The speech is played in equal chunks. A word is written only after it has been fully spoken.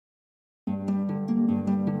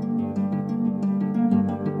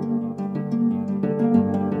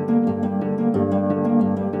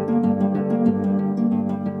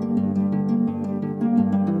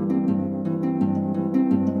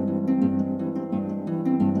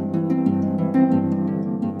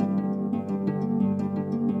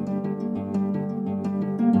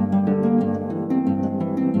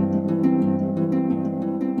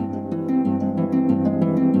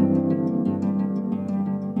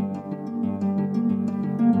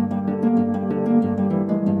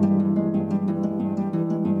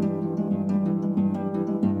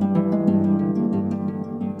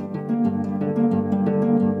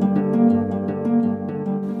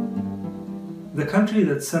The country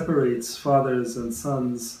that separates fathers and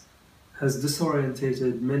sons has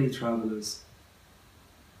disorientated many travelers.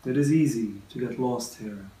 It is easy to get lost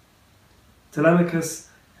here. Telemachus,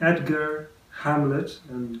 Edgar, Hamlet,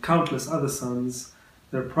 and countless other sons,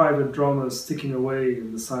 their private dramas ticking away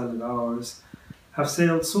in the silent hours, have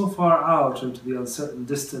sailed so far out into the uncertain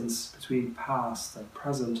distance between past and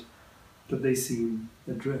present that they seem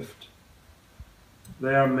adrift.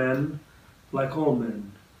 They are men, like all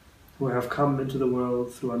men, who have come into the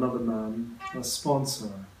world through another man, a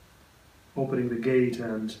sponsor, opening the gate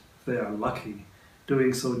and, if they are lucky,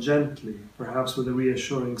 doing so gently, perhaps with a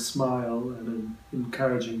reassuring smile and an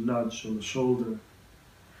encouraging nudge on the shoulder.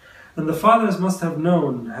 And the fathers must have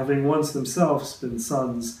known, having once themselves been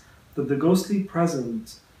sons, that the ghostly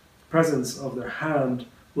presence of their hand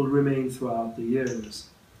will remain throughout the years,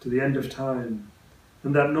 to the end of time,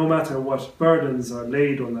 and that no matter what burdens are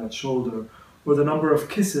laid on that shoulder, or the number of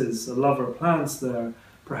kisses a lover plants there,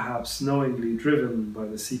 perhaps knowingly driven by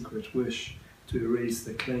the secret wish to erase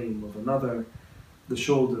the claim of another, the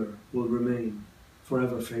shoulder will remain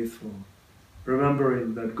forever faithful,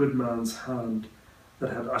 remembering that good man's hand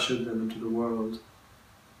that had ushered them into the world.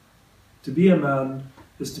 To be a man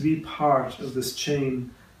is to be part of this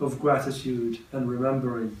chain of gratitude and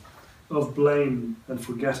remembering, of blame and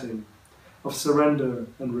forgetting, of surrender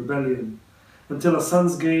and rebellion, until a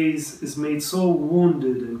son's gaze is made so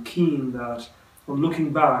wounded and keen that, on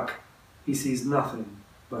looking back, he sees nothing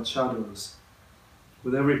but shadows.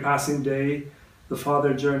 With every passing day, the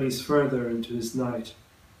father journeys further into his night,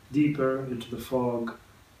 deeper into the fog,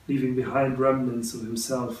 leaving behind remnants of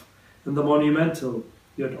himself and the monumental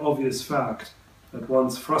yet obvious fact, at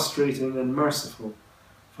once frustrating and merciful,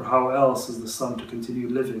 for how else is the son to continue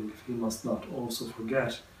living if he must not also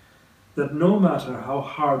forget, that no matter how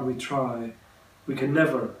hard we try, we can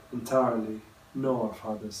never entirely know our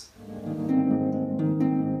fathers.